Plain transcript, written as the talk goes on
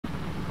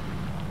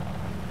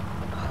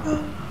Yeah,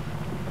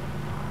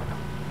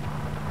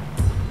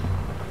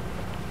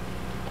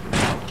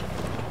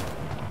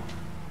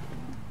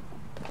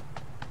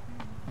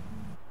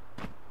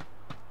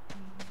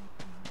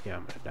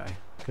 I'm gonna die.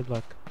 Good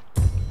luck.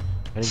 I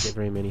didn't get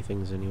very many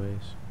things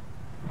anyways.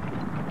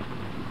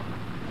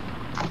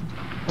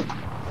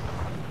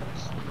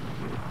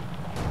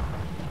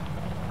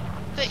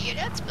 But you're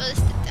not supposed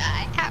to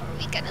die. How are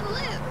we gonna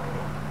live?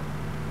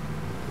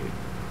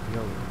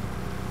 Yo.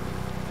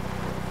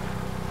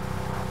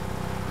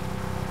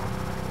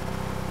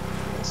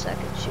 I suck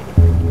at shooting.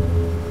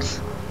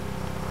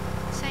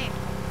 Same.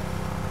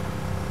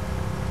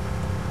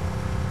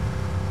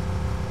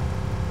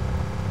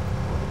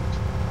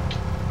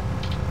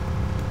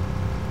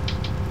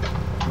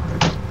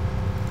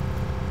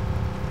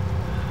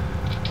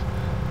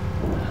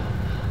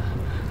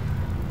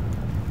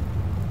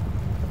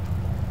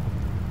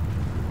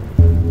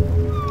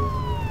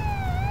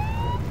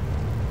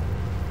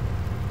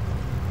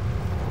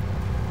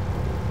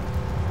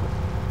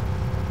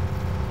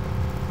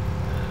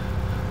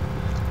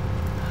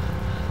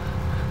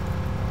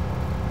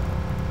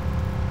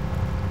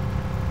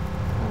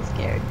 I'm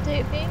scared,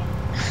 baby.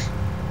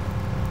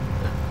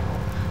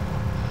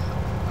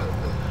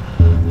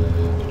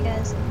 You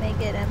guys can make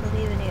it. I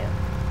believe in you.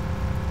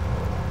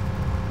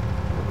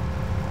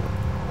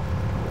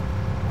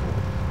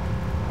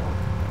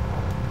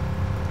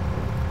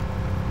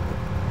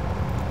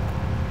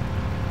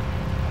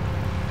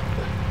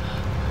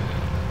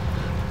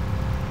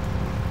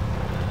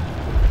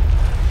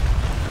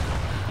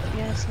 You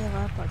guys heal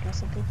up, I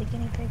guess I'll be the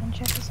guinea pig and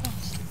check his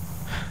house.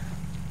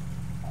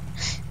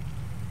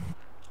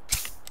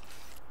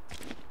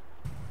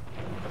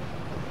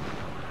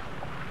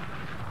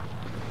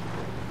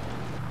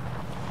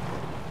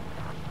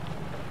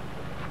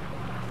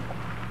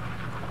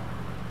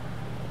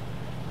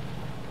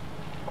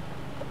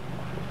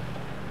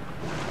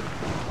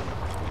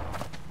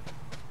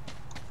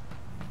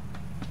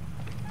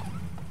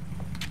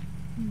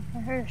 I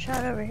heard a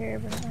shot over here,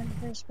 but it might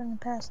have just been a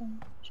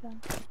passing shot.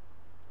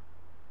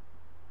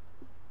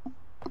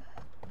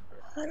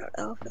 I don't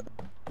know if it...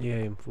 Yeah,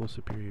 I'm full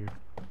superior.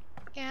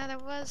 Yeah,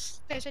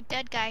 there's a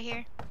dead guy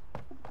here.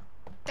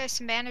 There's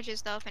some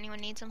bandages though if anyone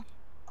needs them.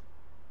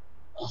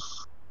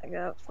 I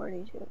got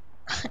 42.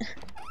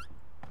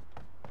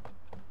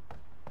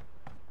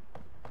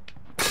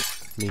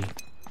 Me.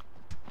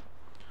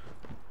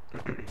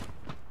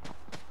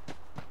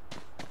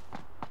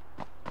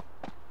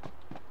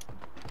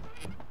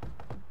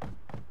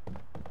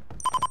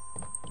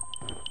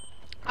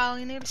 Oh,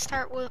 we need to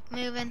start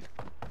moving.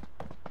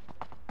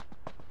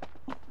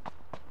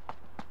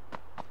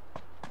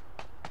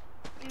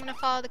 I'm gonna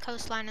follow the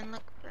coastline and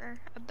look for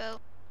a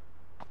boat.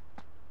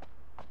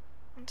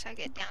 Once I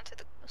get down to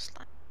the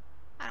coastline.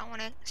 I don't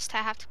want us to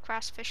have to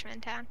cross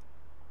Fisherman Town.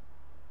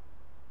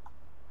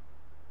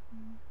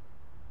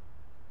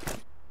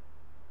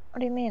 What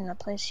do you mean? The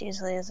place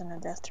usually isn't a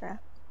death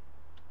trap.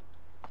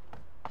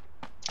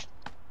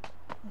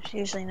 There's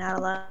usually not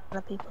a lot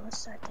of people that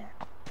start there.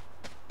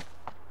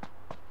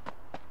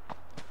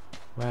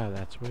 Wow,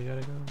 that's where you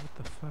gotta go? What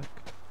the fuck?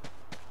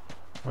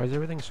 Why is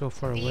everything so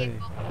far away?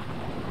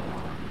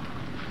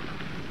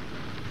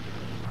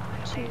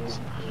 To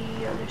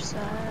the other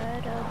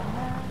side of the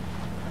map.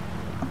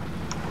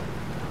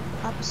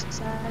 Opposite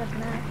side of the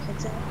map,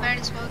 exactly. Might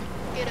as well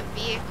get a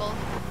vehicle.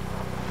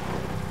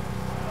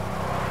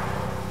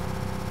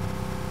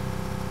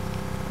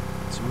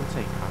 Someone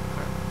say cop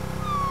car.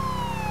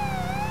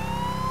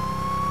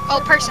 Oh,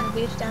 person! On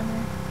the beach down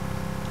there.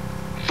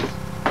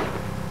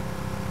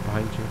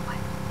 Behind you.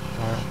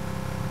 Tara.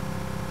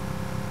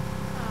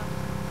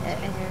 Yeah,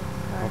 in your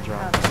car. I'll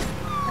drop.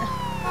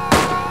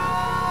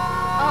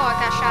 Oh, I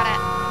got shot at.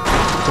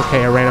 It's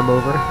okay, I ran him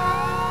over.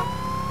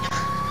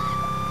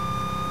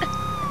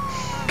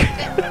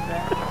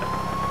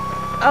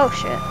 Oh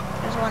shit,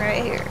 there's one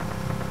right here.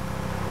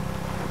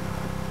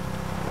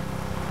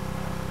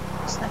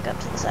 Snuck up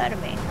to the side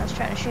of me. I was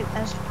trying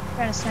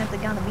to snipe the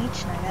guy on the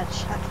beach and I got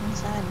shot from the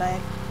side by a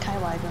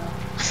Kaiwai girl.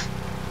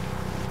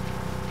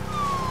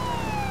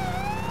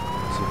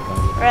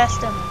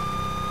 Arrest him.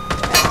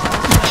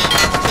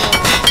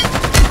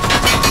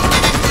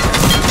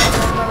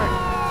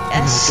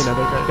 Yes.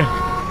 Another guy.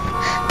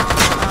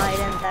 Oh, he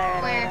didn't die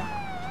right Where? away.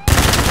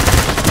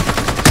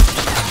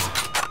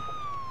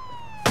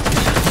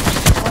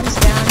 One's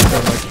down. So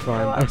much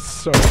fun. That was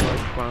so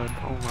much fun.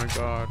 Oh my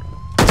god.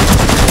 I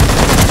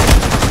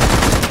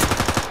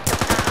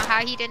don't know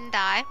how he didn't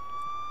die.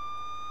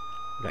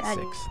 We got God,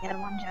 6. you had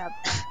one job.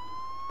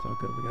 It's all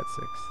good, we got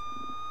 6.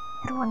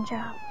 You had one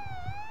job.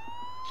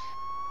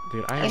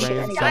 Dude, I You ran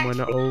should've someone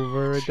died.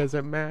 over, it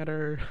doesn't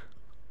matter.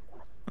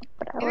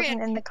 But I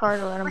wasn't in the car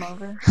to run him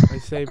over. I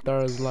saved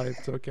Dara's life,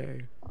 it's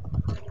okay.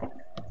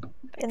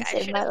 Didn't Guy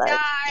save my should've life.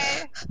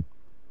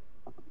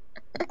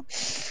 died.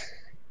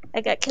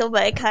 I got killed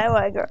by a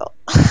Kaiwai girl.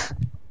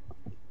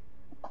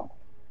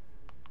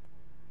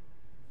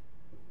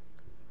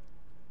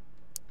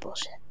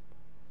 Bullshit.